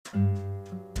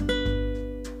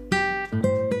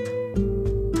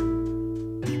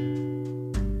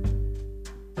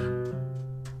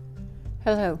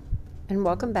Hello, and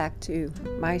welcome back to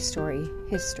My Story,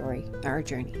 His Story, Our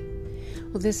Journey.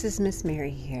 Well, this is Miss Mary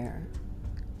here.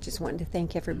 Just wanted to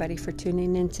thank everybody for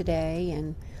tuning in today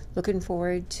and looking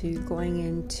forward to going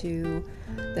into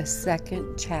the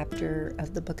second chapter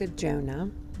of the book of Jonah.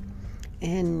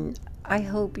 And I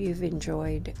hope you've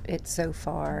enjoyed it so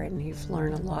far and you've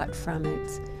learned a lot from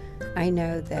it. I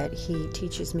know that he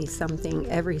teaches me something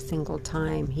every single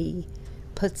time he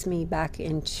puts me back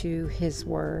into his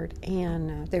word,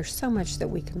 and there's so much that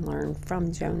we can learn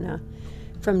from Jonah,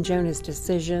 from Jonah's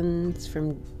decisions,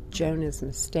 from Jonah's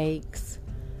mistakes,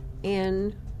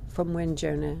 and from when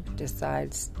Jonah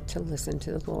decides to listen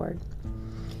to the Lord.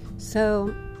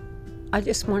 So I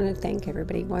just want to thank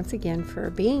everybody once again for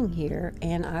being here,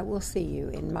 and I will see you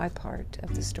in my part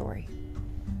of the story.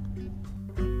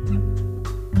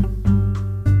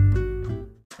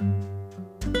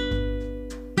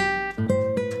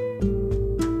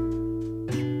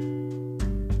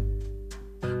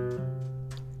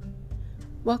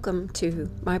 Welcome to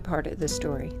my part of the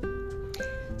story.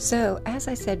 So, as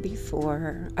I said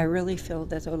before, I really feel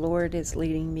that the Lord is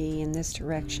leading me in this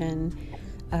direction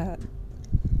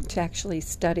to actually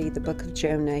study the book of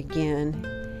Jonah again.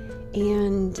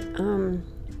 And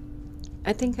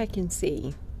I think I can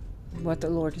see what the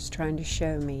Lord is trying to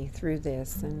show me through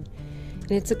this. And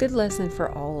it's a good lesson for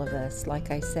all of us.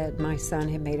 Like I said, my son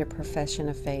had made a profession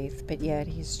of faith, but yet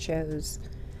he's chose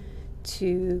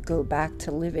to go back to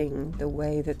living the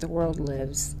way that the world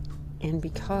lives. And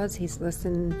because he's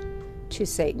listened to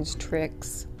Satan's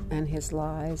tricks and his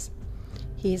lies,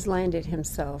 he's landed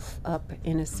himself up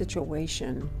in a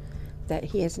situation that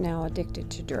he is now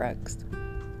addicted to drugs.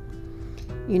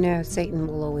 You know, Satan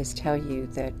will always tell you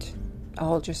that,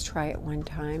 oh, just try it one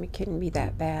time, it couldn't be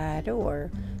that bad,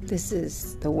 or this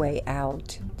is the way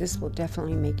out, this will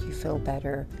definitely make you feel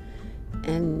better.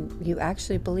 And you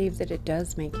actually believe that it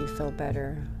does make you feel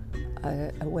better,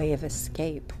 a way of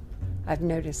escape. I've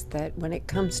noticed that when it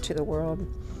comes to the world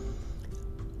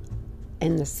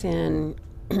and the sin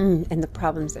and the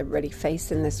problems everybody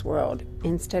faces in this world,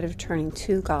 instead of turning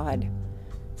to God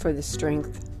for the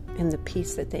strength and the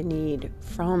peace that they need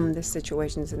from the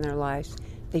situations in their lives,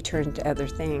 they turn to other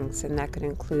things, and that could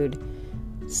include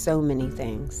so many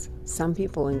things. Some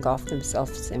people engulf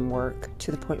themselves in work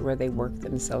to the point where they work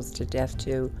themselves to death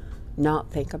to not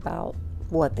think about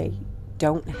what they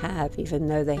don't have, even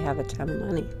though they have a ton of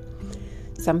money.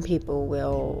 Some people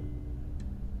will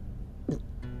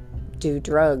do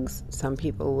drugs. Some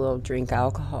people will drink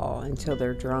alcohol until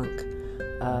they're drunk.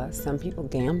 Some people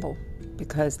gamble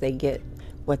because they get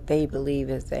what they believe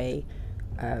is a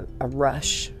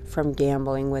rush from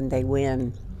gambling when they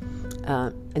win.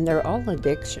 And they're all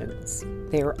addictions.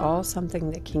 They're all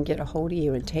something that can get a hold of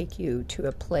you and take you to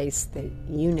a place that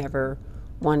you never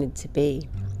wanted to be.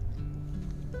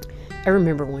 I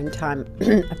remember one time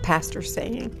a pastor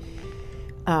saying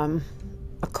a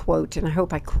quote, and I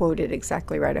hope I quote it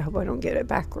exactly right. I hope I don't get it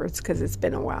backwards because it's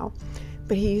been a while.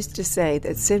 But he used to say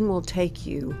that sin will take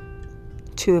you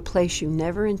to a place you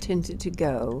never intended to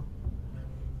go,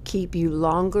 keep you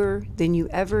longer than you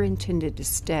ever intended to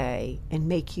stay, and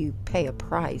make you pay a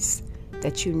price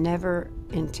that you never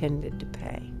intended to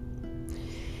pay.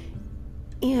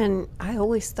 And I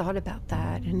always thought about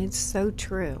that, and it's so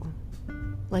true.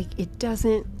 Like, it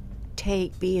doesn't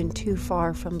take being too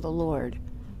far from the Lord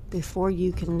before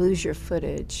you can lose your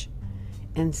footage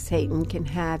and Satan can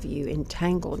have you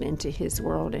entangled into his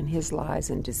world and his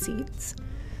lies and deceits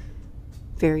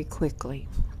very quickly.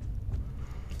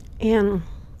 And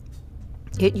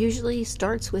it usually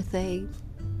starts with a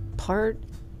part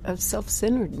of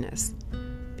self-centeredness,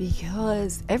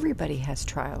 because everybody has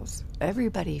trials.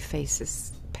 Everybody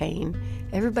faces pain.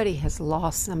 Everybody has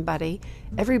lost somebody.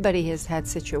 Everybody has had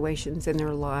situations in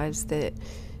their lives that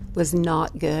was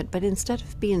not good. But instead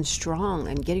of being strong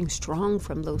and getting strong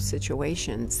from those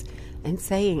situations and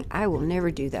saying, I will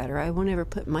never do that, or I will never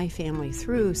put my family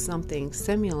through something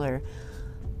similar,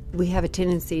 we have a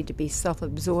tendency to be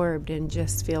self-absorbed and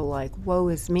just feel like, woe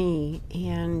is me,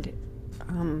 and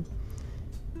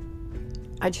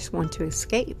I just want to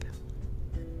escape.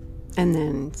 And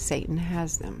then Satan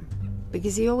has them,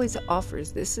 because he always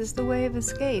offers, this is the way of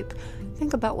escape.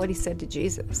 Think about what he said to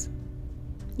Jesus.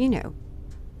 You know,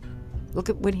 look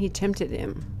at when he tempted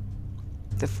him,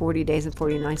 the 40 days and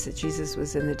 40 nights that Jesus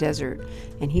was in the desert,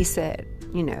 and he said,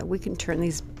 you know, we can turn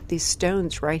these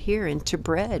stones right here into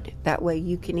bread. That way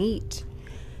you can eat.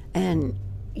 And,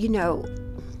 you know,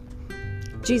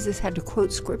 Jesus had to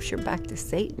quote scripture back to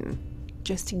Satan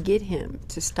just to get him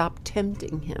to stop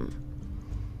tempting him.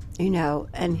 You know,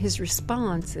 and his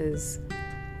response is,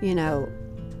 you know,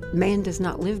 man does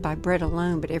not live by bread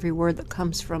alone, but every word that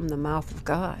comes from the mouth of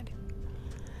God.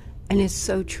 And it's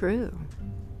so true.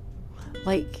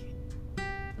 Like,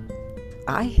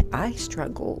 I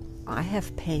struggle. I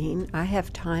have pain. I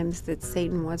have times that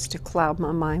Satan wants to cloud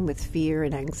my mind with fear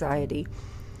and anxiety.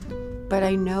 But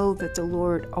I know that the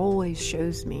Lord always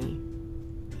shows me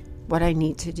what I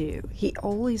need to do. He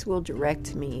always will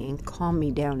direct me and calm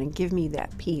me down and give me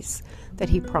that peace that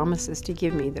He promises to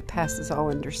give me that passes all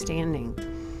understanding.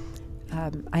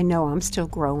 I know I'm still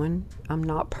growing. I'm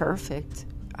not perfect.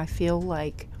 I feel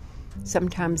like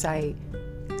sometimes I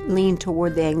lean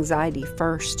toward the anxiety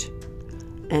first,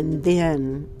 and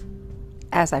then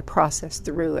as I process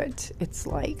through it, it's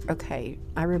like, okay,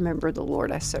 I remember the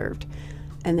Lord I served.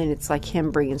 And then it's like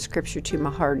Him bringing scripture to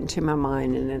my heart and to my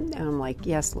mind. And I'm like,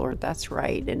 yes, Lord, that's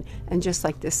right. And just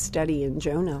like this study in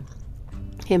Jonah,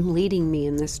 Him leading me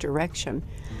in this direction.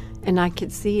 And I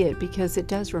could see it because it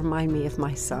does remind me of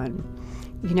my son.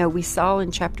 You know, we saw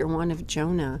in chapter 1 of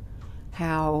Jonah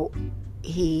how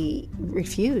he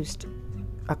refused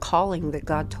a calling that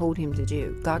God told him to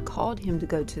do. God called him to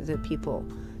go to the people,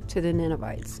 to the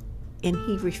Ninevites, and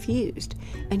he refused.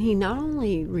 And he not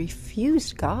only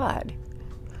refused God,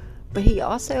 but he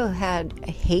also had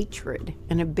a hatred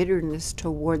and a bitterness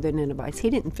toward the Ninevites. He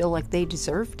didn't feel like they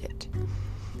deserved it.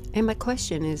 And my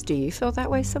question is, do you feel that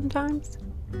way sometimes?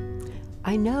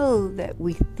 I know that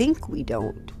we think we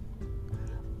don't.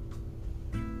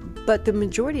 But the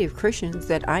majority of Christians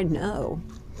that I know,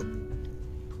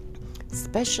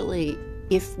 especially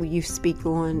if you speak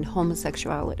on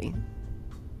homosexuality,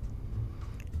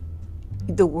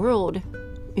 the world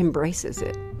embraces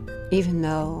it, even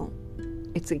though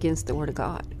it's against the Word of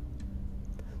God.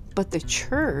 But the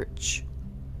church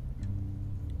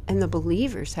and the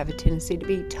believers have a tendency to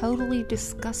be totally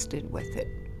disgusted with it,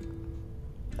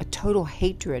 a total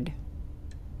hatred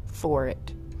for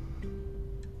it.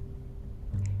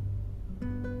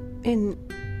 And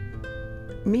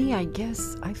me, I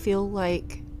guess, I feel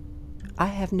like I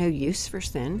have no use for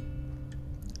sin,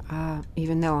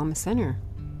 even though I'm a sinner.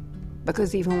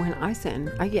 Because even when I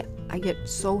sin, I get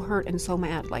so hurt and so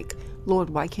mad, like,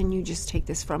 Lord, why can't you just take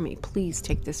this from me? Please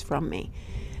take this from me.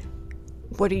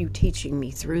 What are you teaching me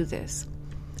through this?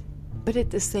 But at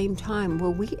the same time,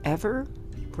 will we ever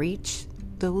reach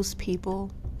those people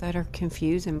that are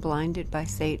confused and blinded by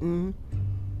Satan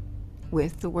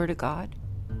with the Word of God?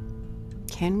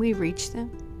 Can we reach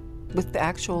them with the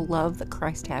actual love that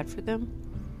Christ had for them?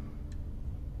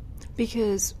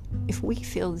 Because if we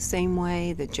feel the same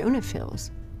way that Jonah feels,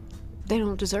 they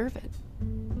don't deserve it.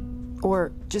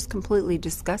 Or just completely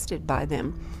disgusted by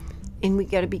them. And we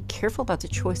got to be careful about the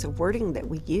choice of wording that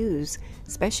we use,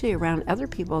 especially around other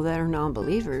people that are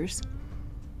non-believers.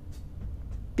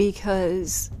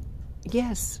 Because,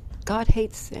 yes, God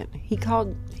hates sin. He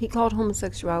called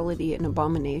homosexuality an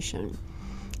abomination.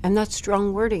 And that's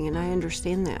strong wording, and I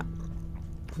understand that.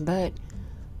 But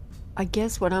I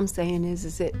guess what I'm saying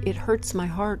is that it hurts my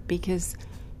heart because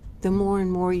the more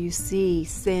and more you see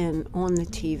sin on the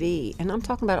TV, and I'm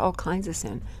talking about all kinds of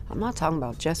sin. I'm not talking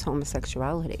about just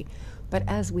homosexuality. But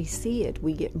as we see it,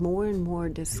 we get more and more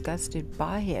disgusted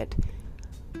by it.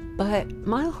 But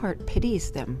my heart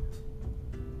pities them.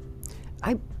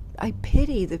 I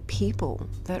pity the people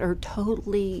that are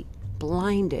totally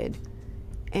blinded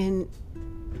and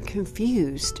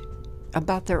confused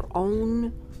about their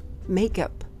own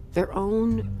makeup, their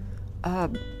own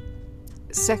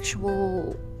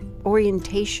sexual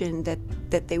orientation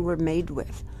that they were made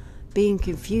with. Being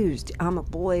confused. I'm a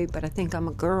boy, but I think I'm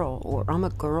a girl. Or I'm a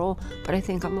girl, but I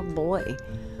think I'm a boy.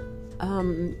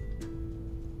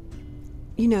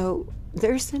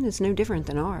 Their sin is no different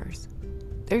than ours.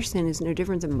 Their sin is no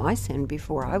different than my sin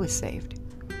before I was saved.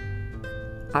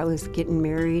 I was getting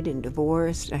married and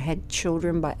divorced. I had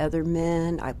children by other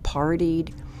men. I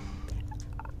partied.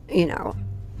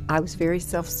 I was very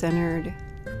self-centered.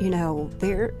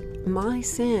 My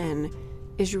sin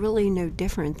is really no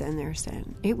different than their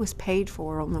sin. It was paid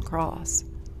for on the cross.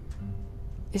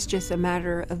 It's just a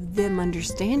matter of them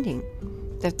understanding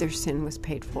that their sin was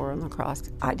paid for on the cross.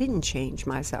 I didn't change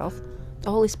myself.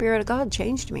 The Holy Spirit of God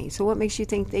changed me. So what makes you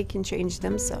think they can change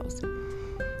themselves?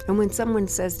 And when someone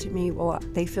says to me, well,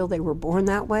 they feel they were born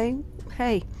that way,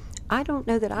 hey, I don't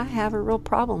know that I have a real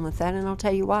problem with that, and I'll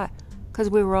tell you why. Because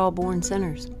we were all born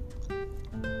sinners.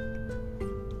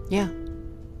 Yeah.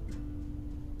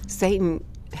 Satan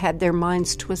had their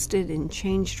minds twisted and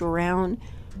changed around,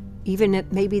 even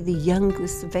at maybe the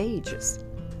youngest of ages.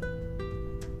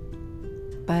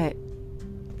 But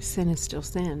sin is still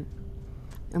sin.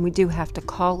 And we do have to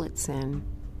call it sin.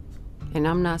 And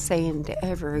I'm not saying to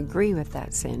ever agree with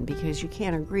that sin, because you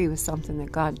can't agree with something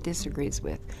that God disagrees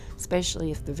with,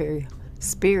 especially if the very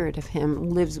spirit of Him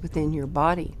lives within your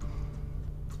body.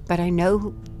 But I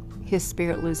know His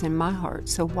Spirit lives in my heart.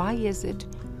 So why is it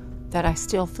that I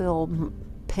still feel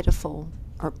pitiful,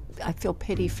 or I feel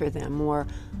pity for them, or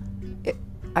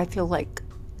I feel like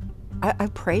I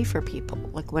pray for people?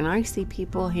 Like when I see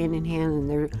people hand in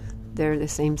hand and they're the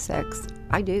same sex,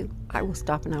 I will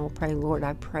stop and I will pray. Lord,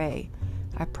 I pray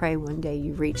one day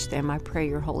you reach them. I pray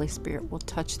your Holy Spirit will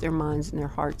touch their minds and their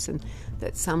hearts, and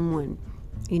that someone,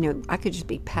 I could just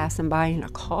be passing by in a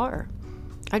car.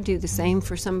 I do the same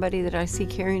for somebody that I see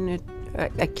carrying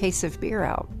a case of beer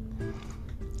out.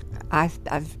 I've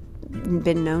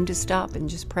been known to stop and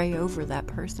just pray over that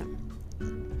person.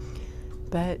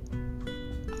 But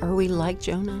are we like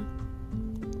Jonah?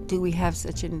 Do we have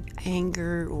such an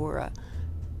anger or a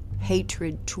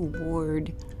hatred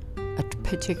toward a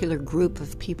particular group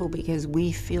of people because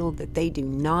we feel that they do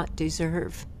not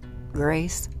deserve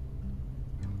grace?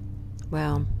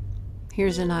 Well,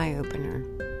 here's an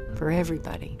eye-opener for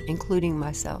everybody, including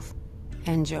myself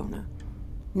and Jonah.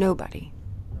 Nobody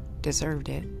deserved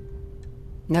it.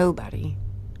 Nobody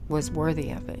was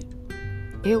worthy of it.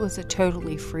 It was a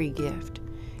totally free gift.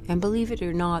 And believe it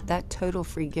or not, that total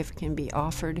free gift can be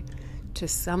offered to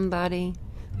somebody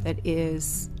that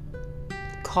is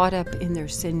caught up in their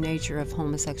sin nature of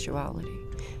homosexuality,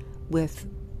 with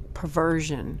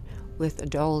perversion, with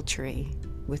adultery,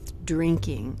 with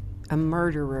drinking, a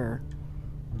murderer.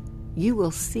 You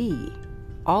will see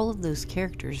all of those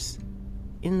characters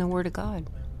in the Word of God.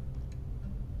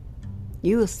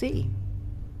 You will see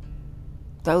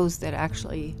those that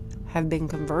actually have been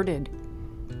converted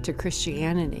to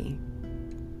Christianity,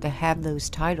 that have those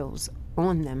titles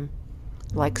on them,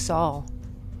 like Saul,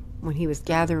 when he was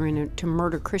gathering to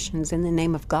murder Christians in the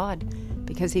name of God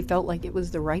because he felt like it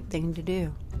was the right thing to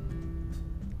do.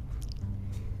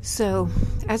 So,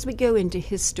 as we go into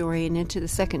his story and into the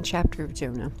second chapter of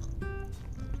Jonah,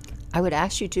 I would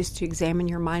ask you just to examine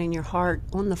your mind and your heart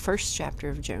on the first chapter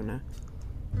of Jonah.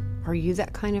 Are you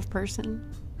that kind of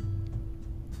person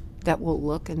that will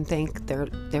look and think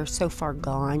they're so far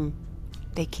gone,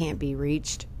 they can't be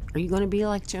reached? Are you going to be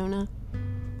like Jonah?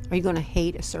 Are you going to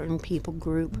hate a certain people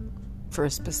group for a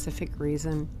specific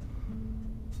reason?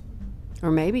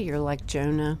 Or maybe you're like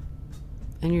Jonah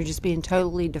and you're just being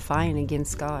totally defiant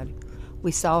against God.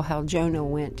 We saw how Jonah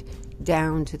went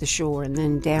down to the shore and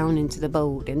then down into the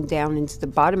boat and down into the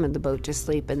bottom of the boat to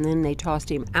sleep, and then they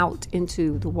tossed him out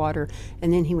into the water,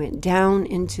 and then he went down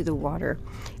into the water,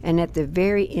 and at the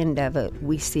very end of it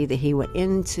we see that he went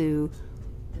into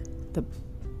the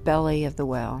belly of the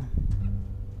well.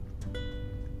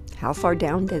 How far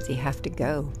down does he have to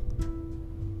go?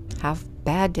 How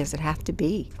bad does it have to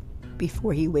be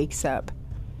before he wakes up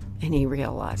and he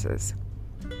realizes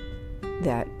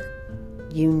that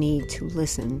you need to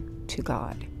listen to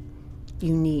God?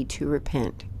 You need to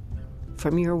repent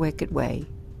from your wicked way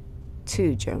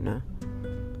to Jonah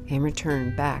and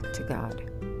return back to God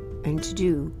and to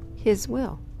do His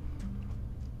will.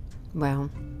 Well,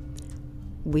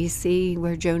 we see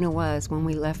where Jonah was when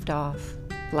we left off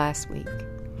last week.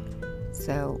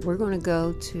 So we're going to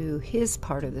go to his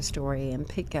part of the story and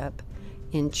pick up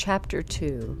in chapter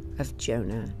 2 of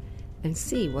Jonah and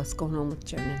see what's going on with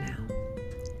Jonah now.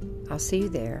 I'll see you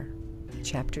there,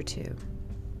 chapter 2,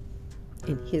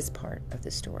 in his part of the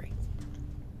story.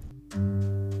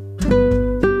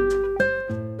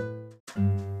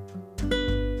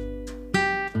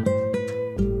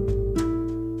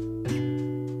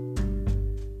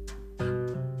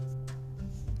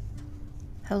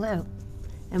 Hello,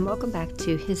 and welcome back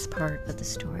to his part of the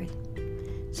story.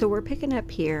 So we're picking up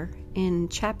here in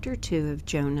chapter 2 of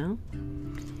Jonah,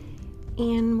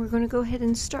 and we're going to go ahead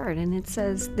and start. And it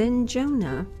says, Then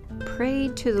Jonah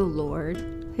prayed to the Lord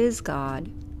his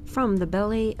God from the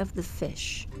belly of the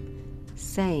fish,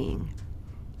 saying.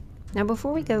 Now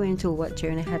before we go into what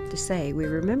Jonah had to say, we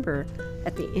remember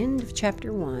at the end of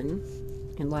chapter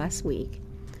 1 and last week,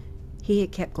 he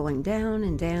had kept going down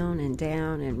and down and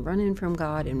down and running from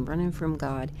God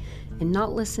and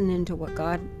not listening to what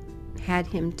God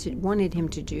wanted him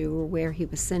to do or where he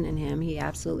was sending him. He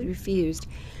absolutely refused.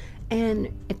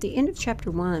 And at the end of chapter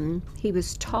 1, he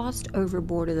was tossed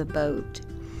overboard of the boat.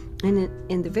 And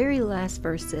in the very last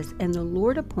verse says, And the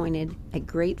Lord appointed a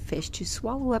great fish to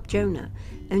swallow up Jonah.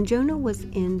 And Jonah was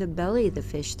in the belly of the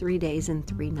fish 3 days and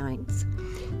 3 nights.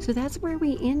 So that's where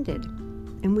we ended.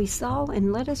 And we saw,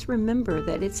 and let us remember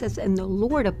that it says, And the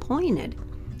Lord appointed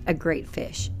a great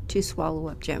fish to swallow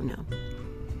up Jonah.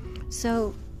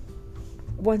 So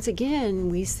once again,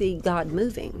 we see God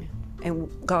moving. and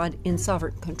God in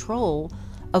sovereign control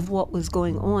of what was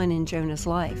going on in Jonah's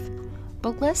life.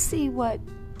 But let's see what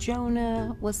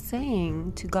Jonah was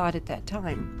saying to God at that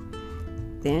time.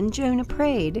 Then Jonah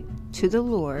prayed to the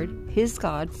Lord, his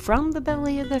God, from the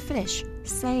belly of the fish,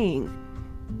 saying,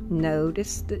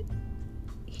 notice that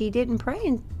he didn't pray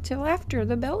until after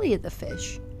the belly of the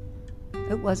fish.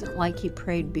 It wasn't like he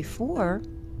prayed before.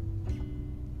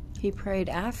 He prayed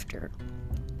after.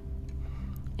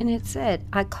 And it said,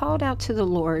 I called out to the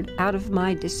Lord out of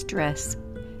my distress,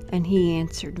 and he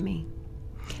answered me.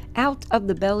 Out of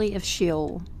the belly of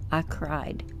Sheol I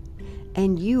cried,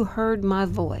 and you heard my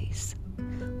voice.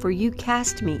 For you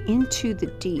cast me into the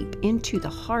deep, into the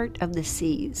heart of the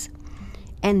seas,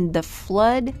 and the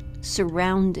flood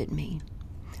surrounded me.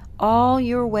 All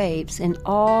your waves and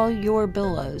all your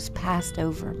billows passed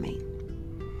over me.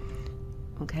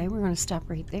 Okay, we're going to stop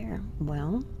right there.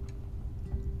 Well,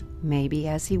 maybe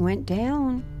as he went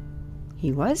down,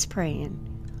 he was praying,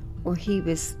 or he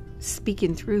was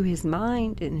speaking through his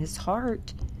mind and his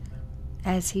heart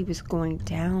as he was going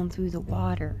down through the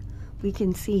water. We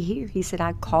can see here, he said,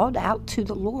 I called out to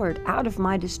the Lord out of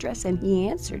my distress, and he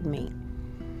answered me.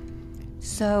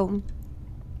 So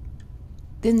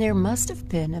then there must have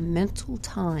been a mental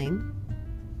time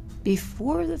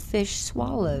before the fish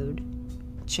swallowed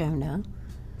Jonah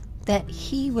that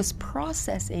he was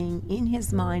processing in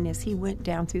his mind as he went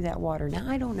down through that water. Now,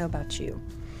 I don't know about you,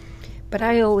 but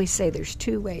I always say there's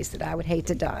two ways that I would hate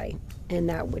to die, and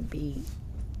that would be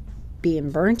being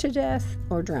burned to death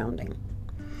or drowning.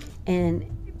 And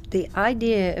the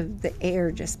idea of the air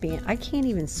just being, I can't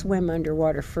even swim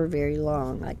underwater for very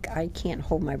long. Like, I can't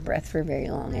hold my breath for very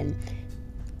long. And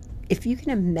if you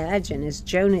can imagine, as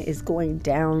Jonah is going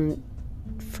down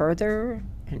further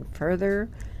and further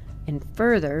and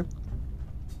further,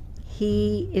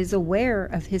 he is aware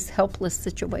of his helpless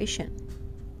situation.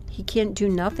 He can't do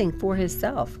nothing for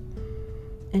himself.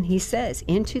 And he says,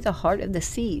 into the heart of the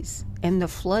seas, and the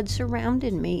flood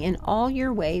surrounded me, and all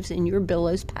your waves and your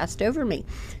billows passed over me.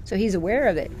 So he's aware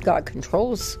of it. God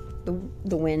controls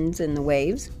the winds and the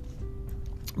waves.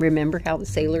 Remember how the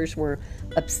sailors were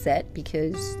upset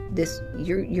because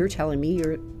you're telling me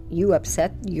you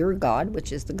upset your God,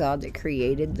 which is the God that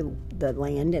created the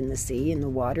land and the sea and the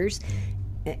waters.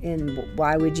 And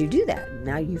why would you do that?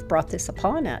 Now you've brought this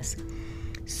upon us.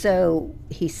 So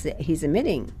he's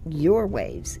admitting, your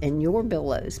waves and your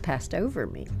billows passed over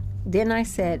me. Then I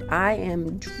said, I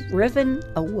am driven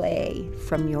away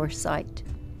from your sight,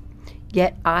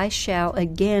 yet I shall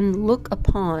again look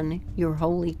upon your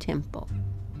holy temple.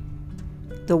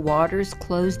 The waters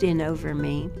closed in over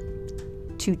me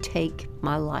to take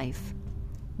my life.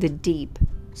 The deep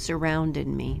surrounded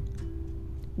me.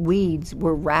 Weeds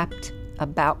were wrapped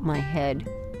about my head.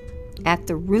 At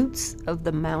the roots of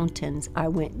the mountains, I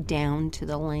went down to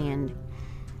the land.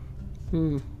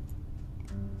 You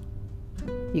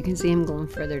can see him going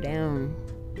further down.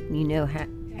 You know,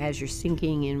 as you're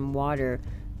sinking in water,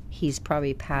 he's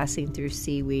probably passing through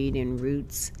seaweed and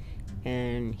roots,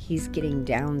 and he's getting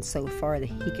down so far that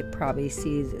he could probably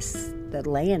see the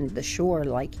land, the shore.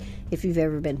 Like, if you've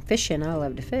ever been fishing, I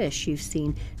love to fish, you've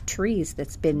seen trees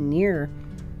that's been near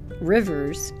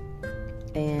rivers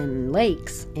and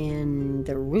lakes, and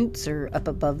the roots are up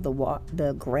above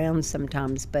the ground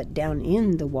sometimes, but down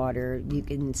in the water you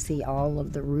can see all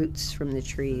of the roots from the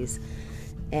trees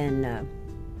and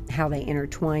how they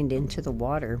intertwined into the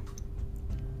water.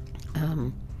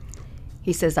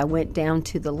 He says, I went down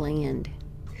to the land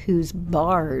whose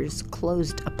bars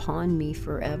closed upon me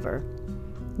forever,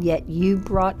 yet you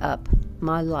brought up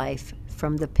my life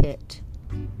from the pit.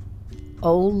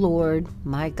 O Lord,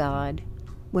 my God,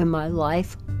 when my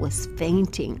life was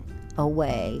fainting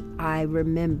away, I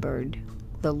remembered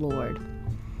the Lord,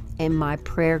 and my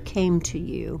prayer came to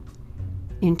you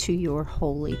into your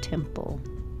holy temple.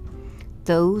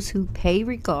 Those who pay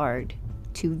regard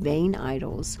to vain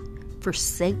idols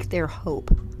forsake their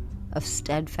hope of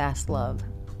steadfast love.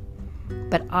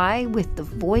 But I, with the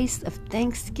voice of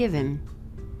thanksgiving,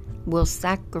 will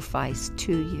sacrifice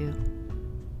to you.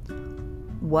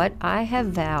 What I have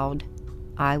vowed,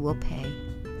 I will pay.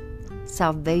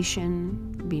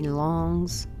 Salvation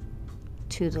belongs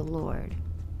to the Lord.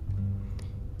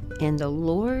 And the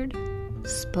Lord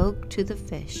spoke to the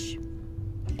fish,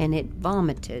 and it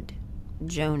vomited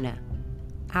Jonah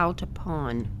out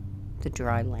upon the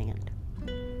dry land.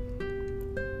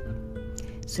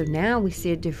 So now we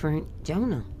see a different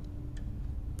Jonah.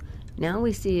 Now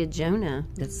we see a Jonah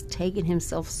that's taken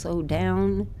himself so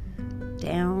down, and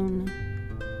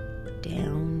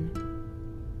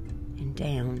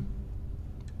down,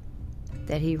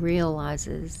 that he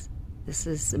realizes This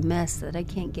is a mess that I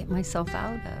can't get myself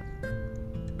out of.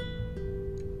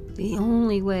 The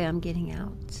only way I'm getting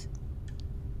out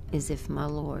is if my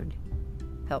Lord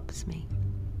helps me.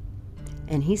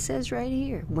 And he says right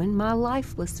here, when my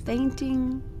life was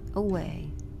fainting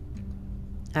away,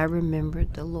 I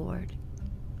remembered the Lord,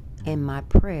 and my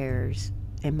prayers,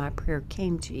 and my prayer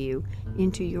came to you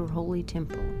into your holy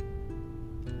temple.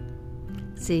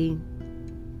 See,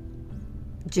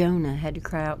 Jonah had to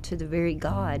cry out to the very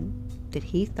God that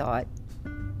he thought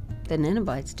the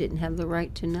Ninevites didn't have the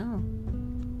right to know.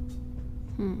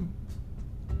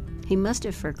 He must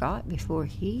have forgot before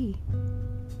he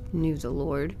knew the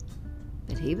Lord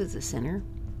that he was a sinner.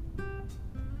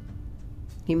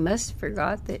 He must have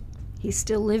forgot that he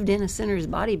still lived in a sinner's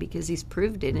body, because he's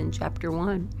proved it in chapter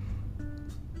 1.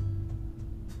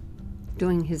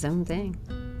 Doing his own thing.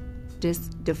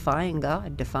 Just defying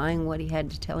God, defying what he had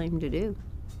to tell him to do.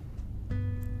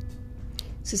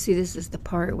 So see, this is the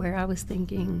part where I was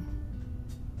thinking,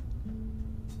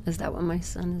 is that what my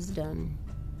son has done?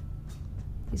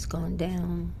 He's gone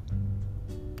down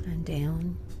and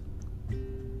down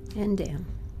and down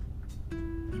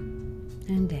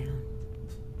and down.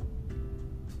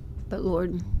 But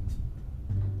Lord,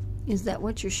 is that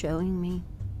what you're showing me?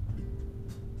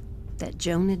 That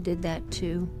Jonah did that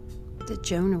too? That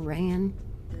Jonah ran?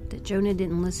 That Jonah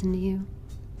didn't listen to you?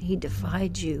 He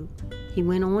defied you. He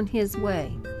went on his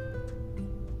way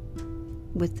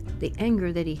with the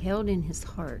anger that he held in his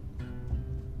heart.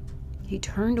 He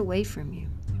turned away from you.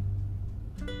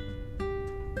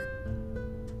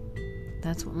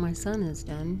 That's what my son has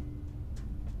done.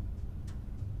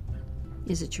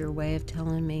 Is it your way of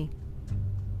telling me,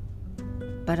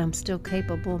 but I'm still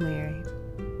capable, Mary?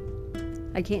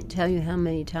 I can't tell you how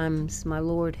many times my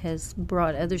Lord has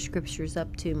brought other scriptures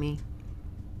up to me.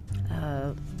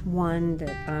 One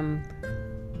that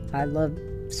I love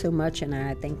so much, and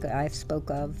I think I've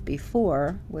spoke of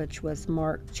before, which was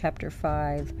Mark chapter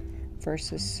 5,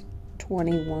 verses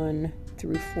 21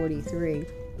 through 43.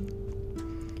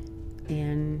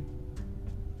 And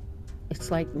it's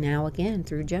like now again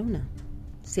through Jonah.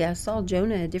 See, I saw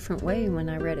Jonah a different way when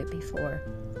I read it before.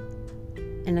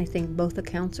 And I think both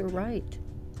accounts are right.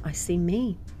 I see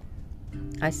me.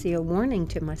 I see a warning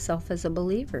to myself as a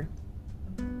believer.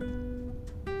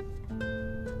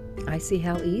 I see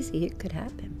how easy it could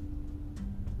happen.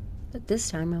 But this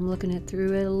time I'm looking at it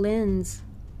through a lens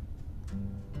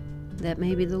that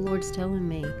maybe the Lord's telling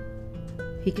me.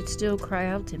 He could still cry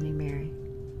out to me, Mary.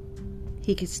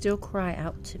 He could still cry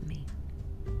out to me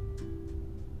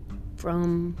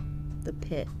from the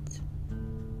pit.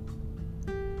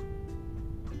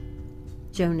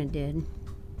 Jonah did.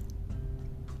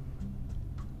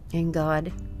 And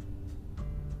God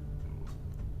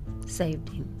saved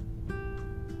him.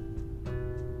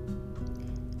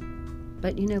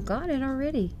 But you know, God had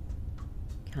already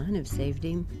kind of saved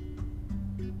him.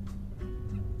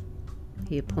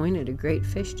 He appointed a great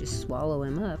fish to swallow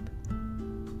him up.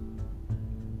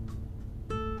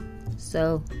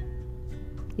 So,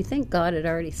 you think God had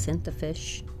already sent the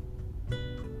fish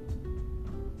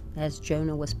as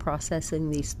Jonah was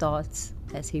processing these thoughts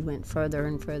as he went further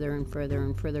and further and further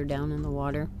and further down in the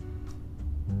water?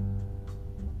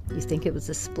 You think it was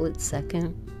a split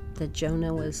second that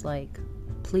Jonah was like,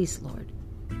 please, Lord,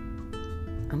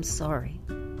 I'm sorry.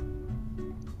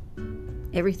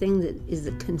 Everything that is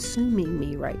consuming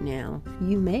me right now,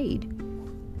 you made.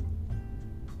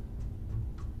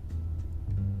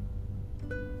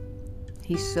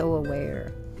 He's so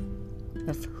aware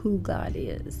of who God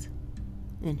is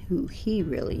and who he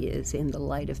really is in the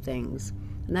light of things.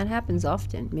 And that happens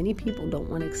often. Many people don't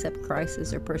want to accept Christ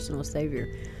as their personal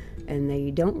Savior. And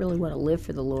they don't really want to live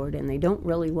for the Lord. And they don't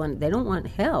want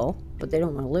hell, but they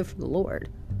don't want to live for the Lord.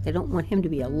 They don't want him to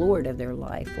be a Lord of their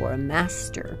life or a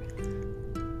master.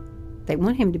 They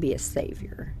want him to be a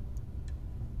Savior.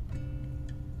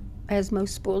 As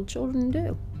most spoiled children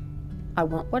do. I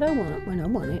want what I want when I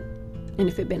want it. And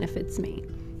if it benefits me.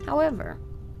 However,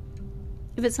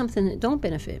 if it's something that don't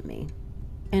benefit me,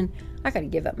 and I got to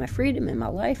give up my freedom in my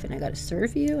life, and I got to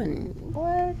serve you, and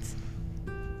what?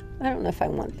 I don't know if I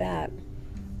want that.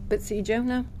 But see,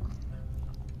 Jonah,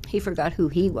 he forgot who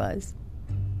he was,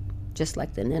 just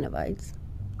like the Ninevites.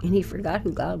 And he forgot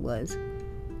who God was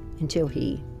until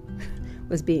he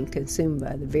was being consumed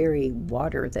by the very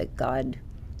water that God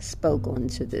spoke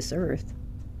onto this earth.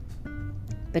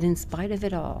 But in spite of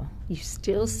it all, you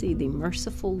still see the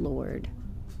merciful Lord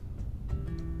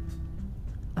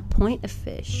appoint a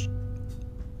fish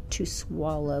to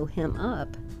swallow him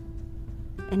up.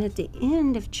 And at the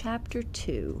end of chapter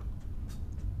 2,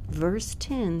 verse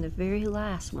 10, the very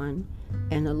last one,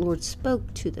 And the Lord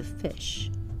spoke to the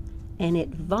fish, and it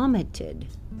vomited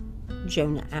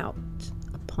Jonah out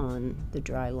upon the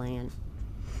dry land.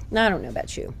 Now, I don't know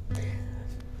about you,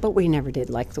 but we never did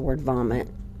like the word vomit.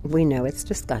 We know it's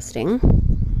disgusting.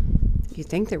 You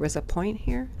think there was a point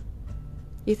here?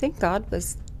 You think God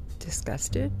was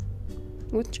disgusted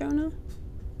with Jonah?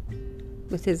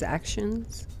 With his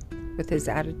actions? With his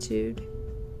attitude?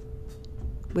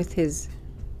 With his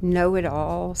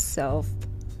know-it-all self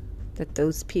that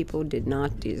those people did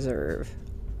not deserve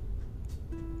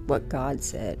what God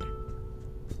said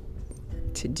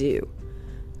to do?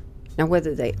 Now,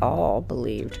 whether they all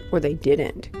believed or they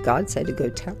didn't, God said to go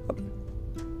tell them.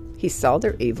 He saw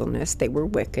their evilness, they were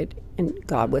wicked, and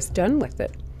God was done with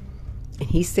it. And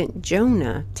he sent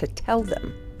Jonah to tell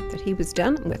them that he was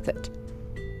done with it.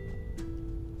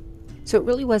 So it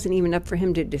really wasn't even up for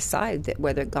him to decide that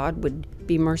whether God would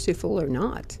be merciful or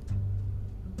not.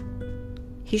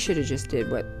 He should have just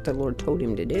did what the Lord told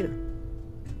him to do.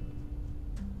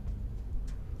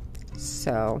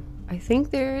 So I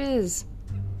think there is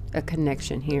a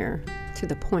connection here to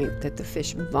the point that the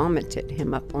fish vomited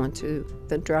him up onto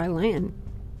the dry land.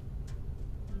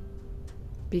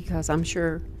 Because I'm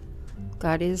sure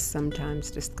God is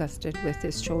sometimes disgusted with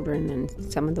his children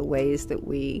and some of the ways that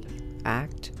we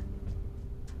act.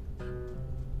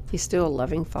 He's still a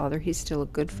loving father. He's still a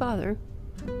good father.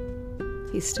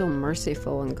 He's still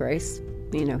merciful and grace.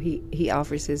 You know, he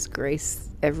offers his grace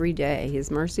every day. His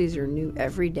mercies are new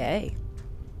every day.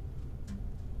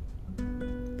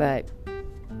 But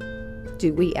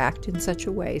do we act in such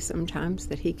a way sometimes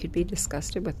that he could be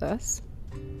disgusted with us?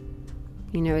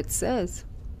 You know, it says,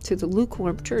 to the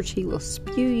lukewarm church, he will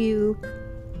spew you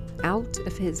out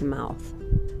of his mouth.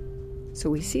 So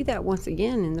we see that once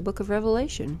again in the book of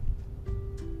Revelation.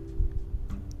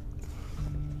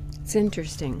 It's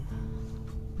interesting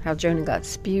how Jonah got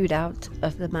spewed out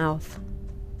of the mouth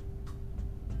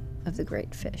of the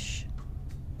great fish.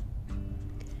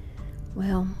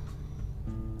 Well,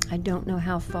 I don't know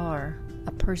how far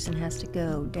a person has to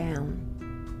go down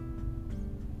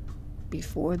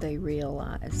before they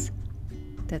realize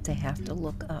that they have to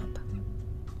look up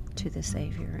to the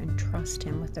Savior and trust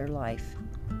him with their life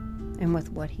and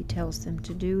with what he tells them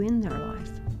to do in their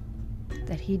life,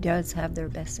 that he does have their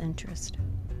best interest.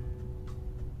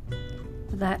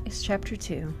 That is chapter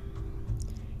 2,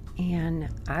 and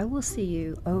I will see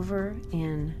you over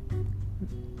in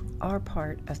our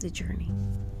part of the journey.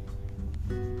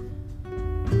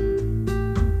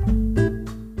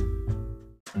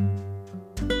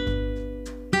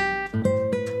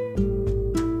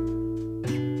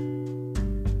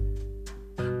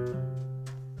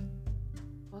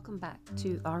 Welcome back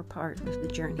to our part of the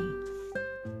journey.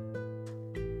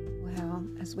 Well,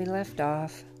 as we left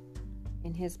off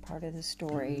in his part of the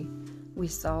story, we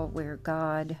saw where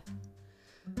God,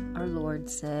 our Lord,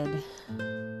 said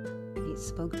he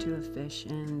spoke to a fish,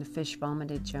 and the fish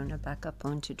vomited Jonah back up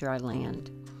onto dry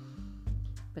land.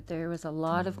 But there was a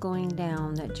lot of going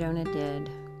down that Jonah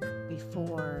did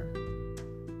before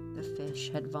the fish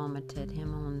had vomited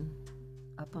him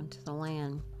up onto the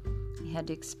land. He had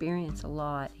to experience a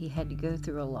lot. He had to go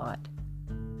through a lot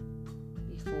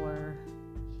before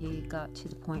he got to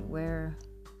the point where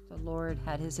the Lord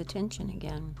had his attention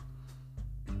again.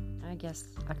 I guess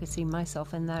I could see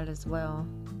myself in that as well.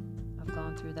 I've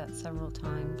gone through that several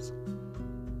times.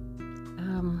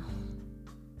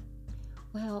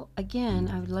 Well, again,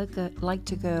 I would like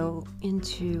to go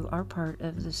into our part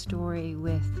of the story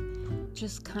with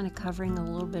just kind of covering a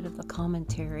little bit of the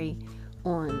commentary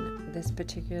on this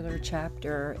particular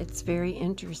chapter. It's very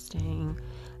interesting.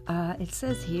 It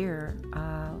says here,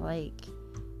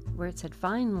 where it said,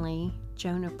 finally,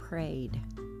 Jonah prayed.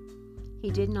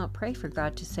 He did not pray for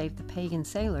God to save the pagan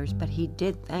sailors, but he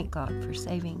did thank God for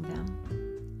saving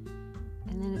them.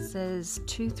 And then it says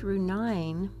 2 through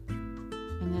 9,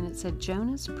 and then it said,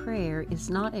 Jonah's prayer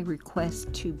is not a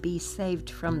request to be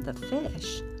saved from the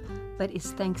fish, but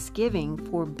is thanksgiving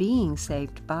for being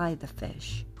saved by the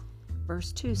fish.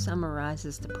 Verse 2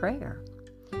 summarizes the prayer.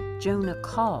 Jonah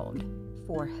called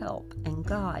for help, and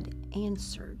God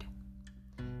answered.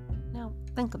 Now,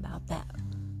 think about that.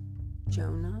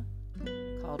 Jonah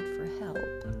called for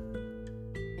help,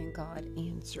 and God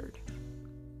answered.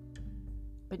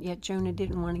 But yet Jonah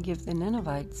didn't want to give the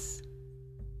Ninevites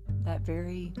that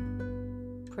very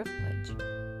privilege.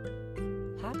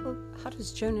 How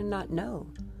does Jonah not know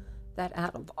that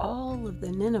out of all of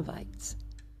the Ninevites,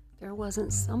 there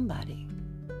wasn't somebody,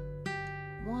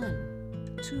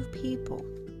 1, 2 people,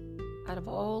 out of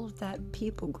all of that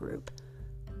people group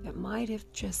that might have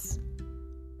just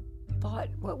thought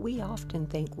what we often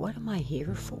think, what am I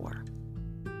here for?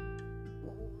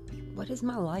 what does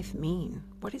my life mean?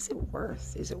 What is it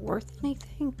worth? Is it worth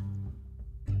anything?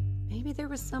 Maybe there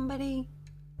was somebody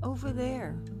over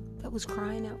there that was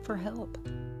crying out for help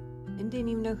and didn't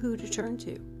even know who to turn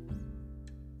to.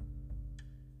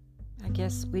 I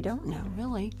guess we don't know,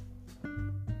 really.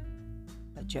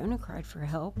 But Jonah cried for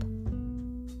help,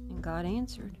 and God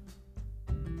answered.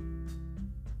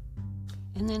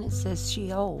 And then it says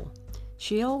Sheol.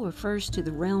 Sheol refers to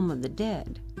the realm of the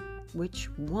dead, which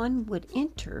one would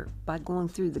enter by going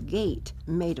through the gate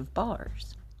made of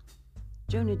bars.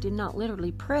 Jonah did not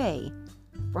literally pray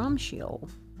from Sheol,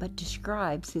 but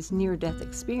describes his near-death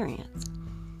experience.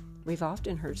 We've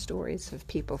often heard stories of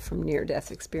people from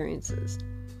near-death experiences.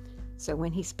 So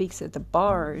when he speaks of the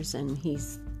bars and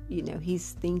he's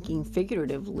thinking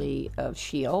figuratively of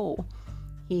Sheol,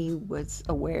 he was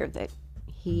aware that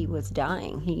he was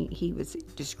dying. He was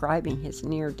describing his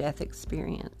near-death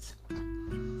experience.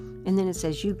 And then it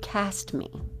says, you cast me.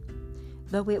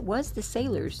 Though it was the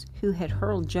sailors who had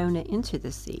hurled Jonah into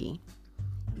the sea,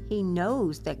 he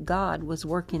knows that God was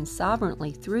working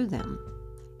sovereignly through them.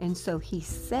 And so he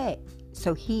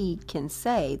can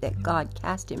say that God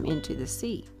cast him into the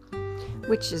sea,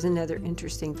 which is another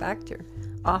interesting factor.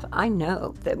 I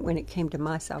know that when it came to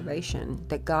my salvation,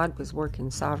 that God was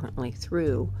working sovereignly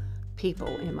through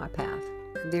people in my path.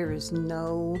 There is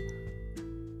no,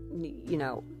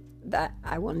 that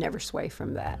I will never sway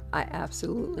from that. I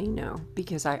absolutely know,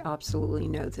 because I absolutely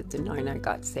know that the night I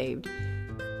got saved,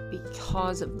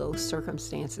 because of those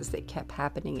circumstances that kept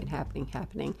happening,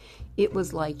 it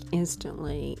was like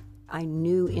instantly I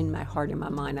knew in my heart and my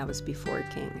mind I was before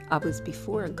a king. I was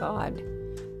before a God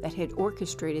that had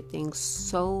orchestrated things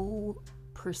so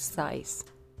precise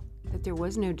that there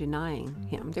was no denying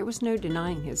him. There was no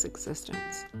denying his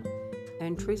existence.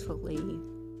 And truthfully,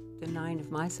 the night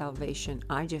of my salvation,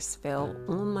 I just fell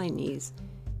on my knees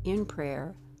in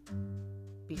prayer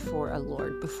before a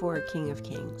Lord, before a King of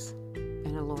Kings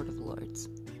and a Lord of Lords.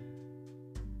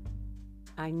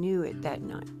 I knew it that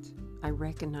night. I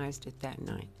recognized it that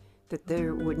night that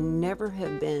there would never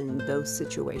have been those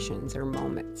situations or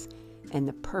moments and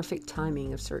the perfect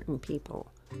timing of certain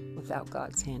people without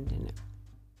God's hand in it.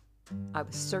 I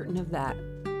was certain of that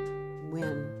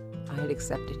when I had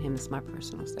accepted him as my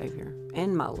personal Savior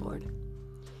and my Lord.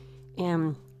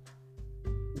 And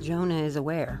Jonah is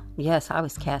aware. Yes, I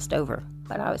was cast over,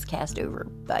 but I was cast over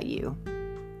by you.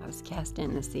 I was cast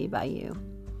in the sea by you.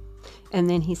 And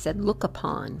then he said, look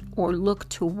upon or look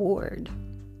toward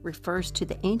refers to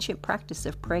the ancient practice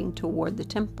of praying toward the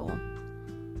temple.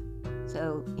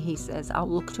 So he says, I'll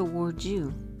look towards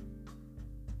you.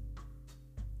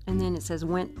 And then it says,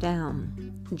 went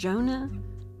down. Jonah's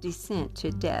descent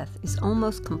to death is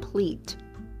almost complete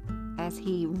as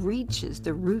he reaches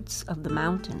the roots of the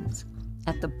mountains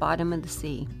at the bottom of the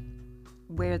sea,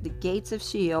 where the gates of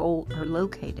Sheol are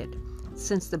located,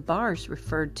 since the bars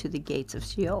referred to the gates of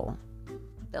Sheol.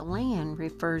 The land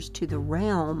refers to the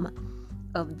realm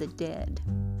of the dead.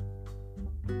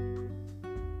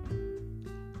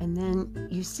 And then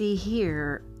you see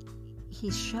here,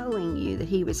 he's showing you that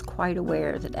he was quite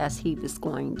aware that as he was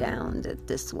going down, that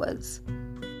this was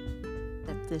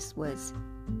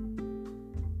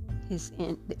his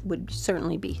end. It would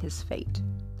certainly be his fate,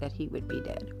 that he would be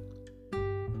dead.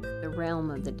 The realm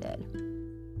of the dead.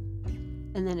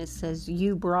 And then it says,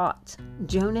 you brought.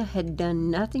 Jonah had done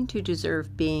nothing to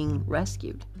deserve being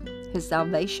rescued. His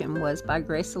salvation was by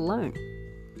grace alone.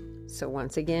 So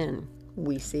once again,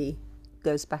 we see,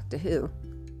 goes back to who?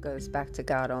 Goes back to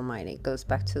God Almighty, goes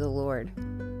back to the Lord.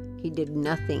 He did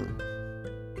nothing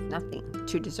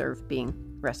to deserve being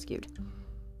rescued.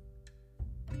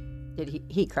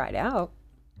 He cried out.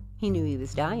 He knew he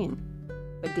was dying,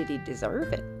 but did he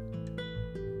deserve it?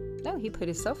 No, he put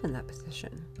himself in that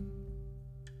position.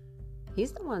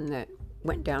 He's the one that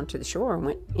went down to the shore and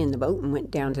went in the boat and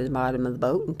went down to the bottom of the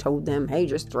boat and told them, hey,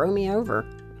 just throw me over.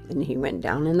 And he went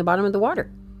down in the bottom of the water.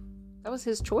 That was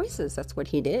his choices. That's what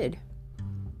he did.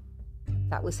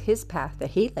 That was his path that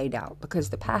he laid out, because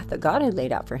the path that God had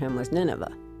laid out for him was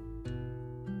Nineveh.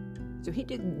 So he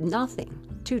did nothing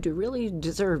to really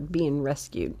deserve being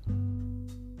rescued.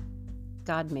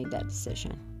 God made that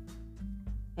decision.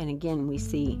 And again, we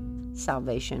see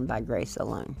salvation by grace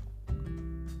alone.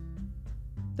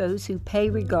 Those who pay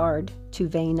regard to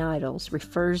vain idols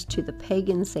refers to the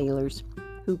pagan sailors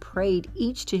who prayed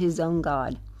each to his own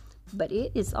god, but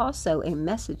it is also a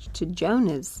message to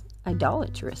Jonah's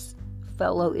idolatrous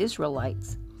fellow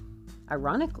Israelites.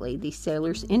 Ironically, these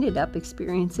sailors ended up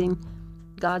experiencing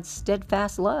God's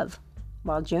steadfast love,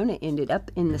 while Jonah ended up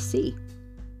in the sea.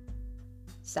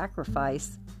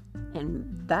 Sacrifice and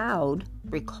vowed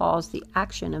recalls the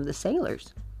action of the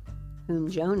sailors. whom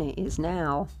Jonah is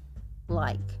now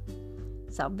like.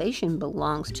 Salvation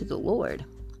belongs to the Lord.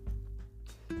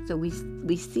 So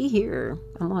we see here,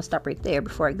 I'm going to stop right there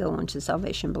before I go on to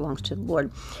salvation belongs to the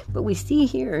Lord. But we see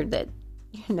here that,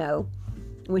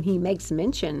 when he makes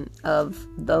mention of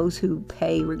those who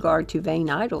pay regard to vain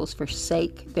idols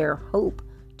forsake their hope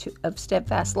of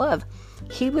steadfast love,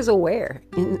 he was aware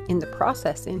in the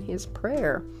process, in his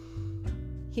prayer,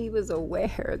 he was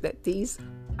aware that these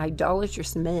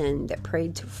idolatrous men that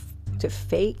prayed to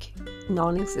fake,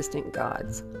 non-existent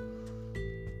gods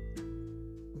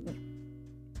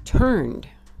turned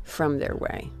from their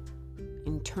way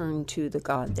and turned to the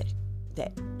God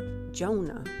that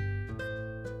Jonah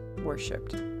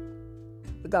worshipped,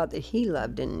 the God that he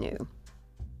loved and knew,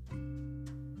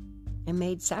 and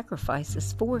made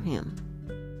sacrifices for him.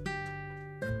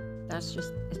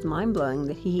 It's mind-blowing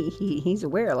that he's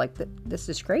aware, like, that this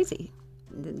is crazy.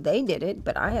 They did it,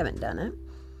 but I haven't done it.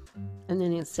 And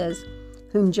then it says,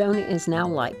 whom Jonah is now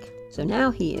like. So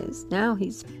now he's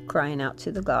crying out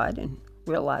to the God and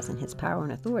realizing his power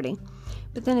and authority.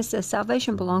 But then it says,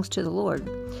 salvation belongs to the Lord.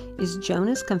 Is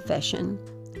Jonah's confession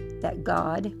that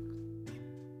God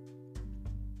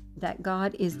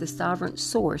is the sovereign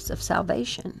source of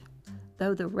salvation,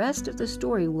 though the rest of the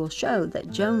story will show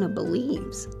that Jonah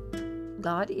believes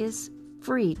God is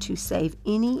free to save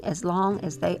any as long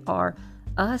as they are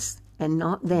us and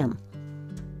not them.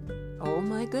 Oh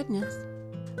my goodness.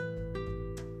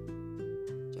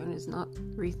 Jonah's not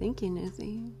rethinking, is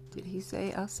he? Did he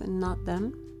say us and not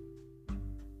them?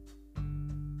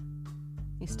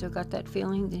 He still got that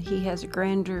feeling that he has a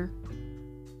grander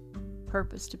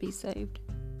purpose to be saved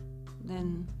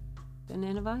than the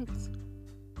Ninevites.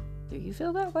 Do you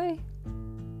feel that way?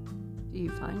 Do you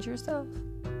find yourself,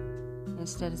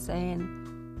 instead of saying,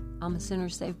 I'm a sinner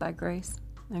saved by grace,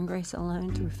 and grace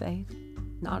alone through faith,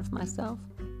 not of myself,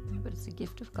 but it's a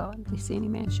gift of God, lest any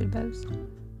man should boast?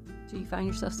 Do you find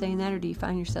yourself saying that, or do you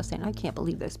find yourself saying, I can't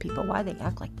believe those people, why they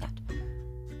act like that?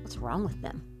 What's wrong with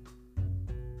them?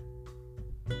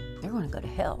 They're going to go to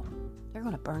hell. They're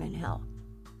going to burn in hell.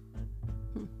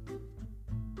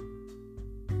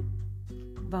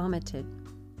 Vomited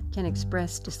can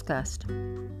express disgust.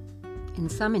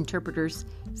 And some interpreters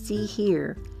see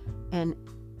here an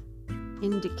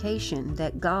indication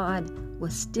that God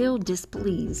was still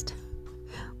displeased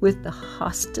with the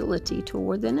hostility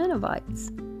toward the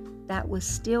Ninevites. That was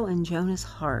still in Jonah's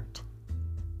heart,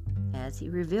 as he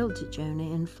revealed to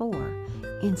Jonah in 4.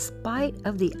 In spite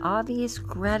of the obvious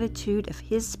gratitude of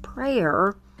his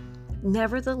prayer,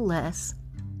 nevertheless,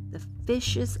 the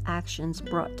fish's actions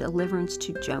brought deliverance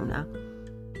to Jonah,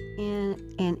 and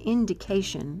an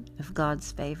indication of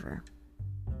God's favor.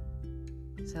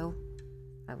 So,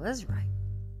 I was right.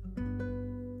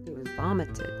 He was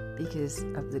vomited because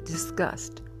of the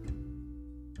disgust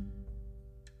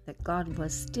that God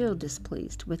was still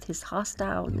displeased with his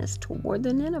hostileness toward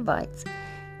the Ninevites.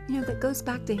 That goes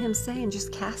back to him saying,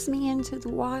 just cast me into the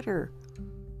water.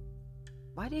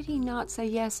 Why did he not say,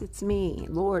 yes, it's me.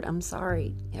 Lord, I'm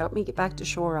sorry. Help me get back to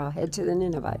shore. I'll head to the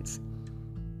Ninevites.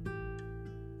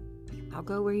 I'll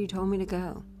go where you told me to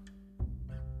go.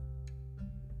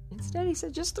 Instead, he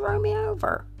said, just throw me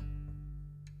over.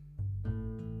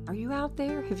 Are you out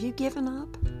there? Have you given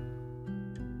up?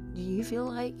 Do you feel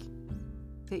like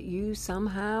that you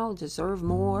somehow deserve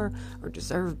more or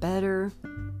deserve better?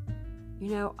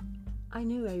 I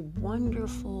knew a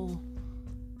wonderful,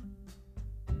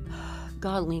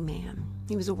 godly man.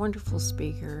 He was a wonderful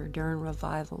speaker during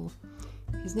revival.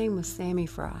 His name was Sammy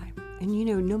Fry. And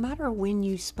no matter when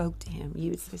you spoke to him,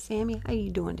 you would say, Sammy, how you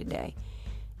doing today?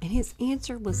 And his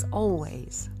answer was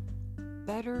always,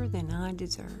 better than I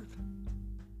deserve.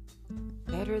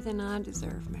 Better than I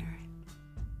deserve, Mary.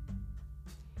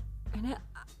 And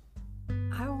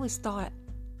I always thought,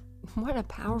 what a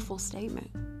powerful statement.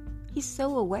 He's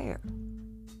so aware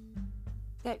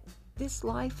that this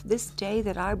life, this day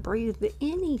that I breathe, that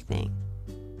anything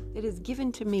that is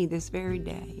given to me this very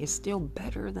day is still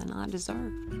better than I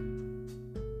deserve.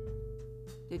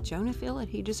 Did Jonah feel that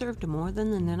he deserved more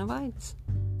than the Ninevites?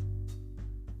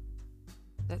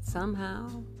 That somehow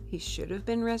he should have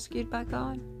been rescued by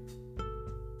God?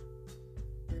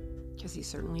 Because he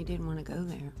certainly didn't want to go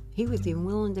there. He was even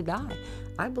willing to die.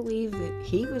 I believe that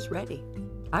he was ready.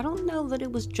 I don't know that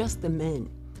it was just the men.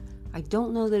 I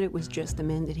don't know that it was just the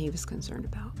men that he was concerned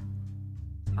about.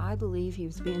 I believe he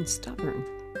was being stubborn.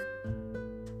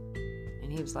 And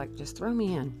he was like, just throw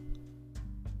me in.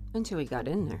 Until he got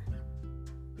in there.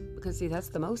 Because see, that's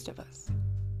the most of us.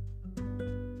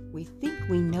 We think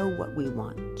we know what we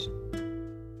want.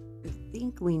 We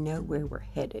think we know where we're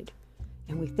headed.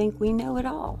 And we think we know it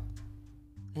all.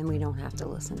 and we don't have to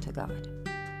listen to God.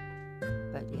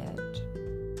 But yet,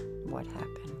 what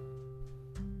happened?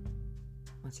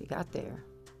 Once he got there,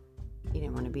 he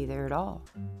didn't want to be there at all.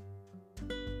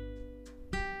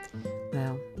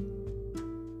 Well,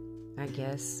 I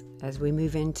guess as we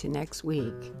move into next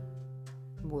week,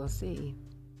 we'll see.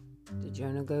 Did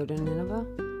Jonah go to Nineveh?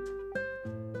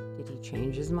 Did he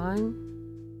change his mind?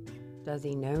 Does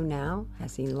he know now?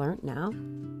 Has he learned now?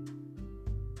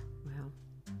 Well,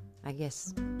 I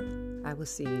guess I will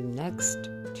see you next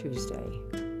Tuesday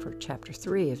for chapter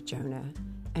 3 of Jonah,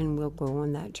 and we'll go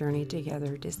on that journey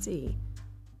together to see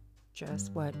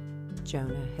just what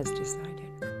Jonah has decided.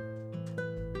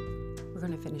 We're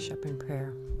going to finish up in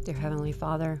prayer. Dear Heavenly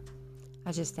Father,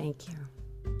 I just thank you.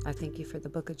 I thank you for the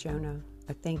book of Jonah.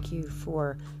 I thank you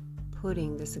for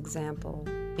putting this example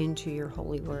into your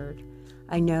holy word.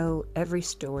 I know every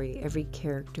story, every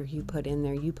character you put in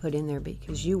there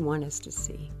because you want us to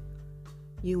see.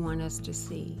 You want us to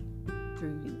see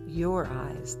through your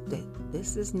eyes that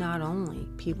this is not only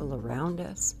people around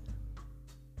us,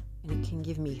 and it can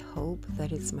give me hope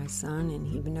that it's my son, and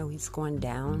even though he's gone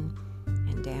down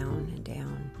and down and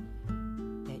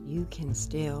down, that you can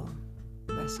still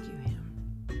rescue him.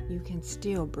 You can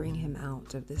still bring him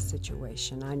out of this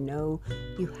situation. I know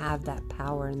you have that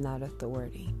power and that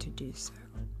authority to do so.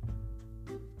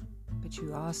 But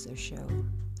you also show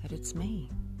that it's me,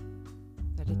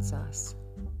 that it's us.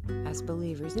 As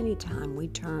believers, anytime we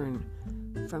turn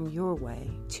from your way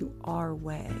to our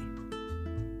way,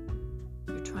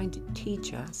 you're trying to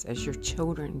teach us as your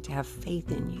children to have faith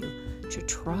in you, to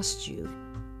trust you,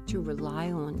 to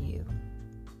rely on you,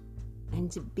 and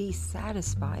to be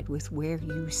satisfied with where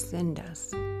you send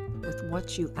us, with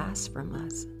what you ask from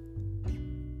us,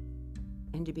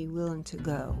 and to be willing to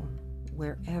go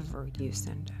wherever you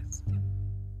send us.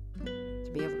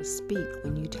 To be able to speak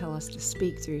when you tell us to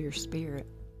speak through your Spirit.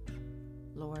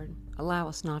 Lord, allow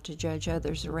us not to judge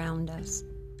others around us.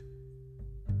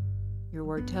 Your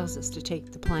word tells us to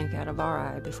take the plank out of our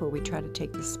eye before we try to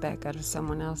take the speck out of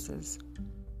someone else's.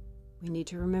 We need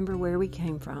to remember where we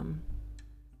came from.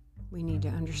 We need to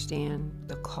understand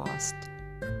the cost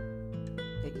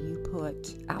that you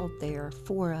put out there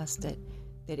for us, that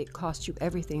it cost you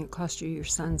everything. It cost you your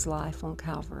son's life on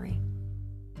Calvary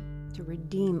to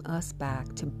redeem us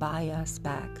back, to buy us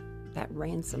back, that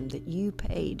ransom that you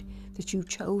paid, that you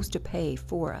chose to pay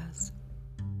for us.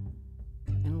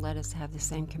 And let us have the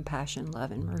same compassion,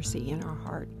 love, and mercy in our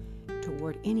heart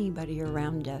toward anybody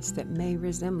around us that may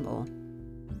resemble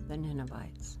the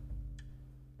Ninevites.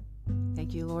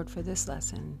 Thank you, Lord, for this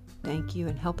lesson. Thank you,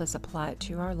 and help us apply it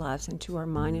to our lives and to our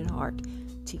mind and heart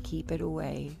to keep it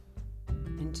away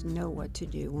and to know what to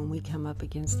do when we come up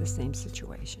against the same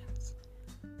situations.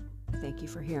 Thank you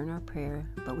for hearing our prayer,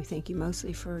 but we thank you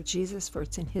mostly for Jesus, for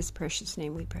it's in his precious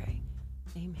name we pray.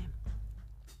 Amen.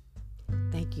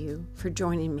 Thank you for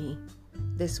joining me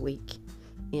this week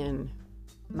in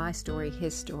my story,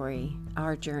 his story,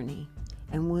 our journey,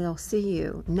 and we'll see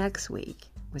you next week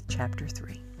with chapter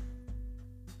 3.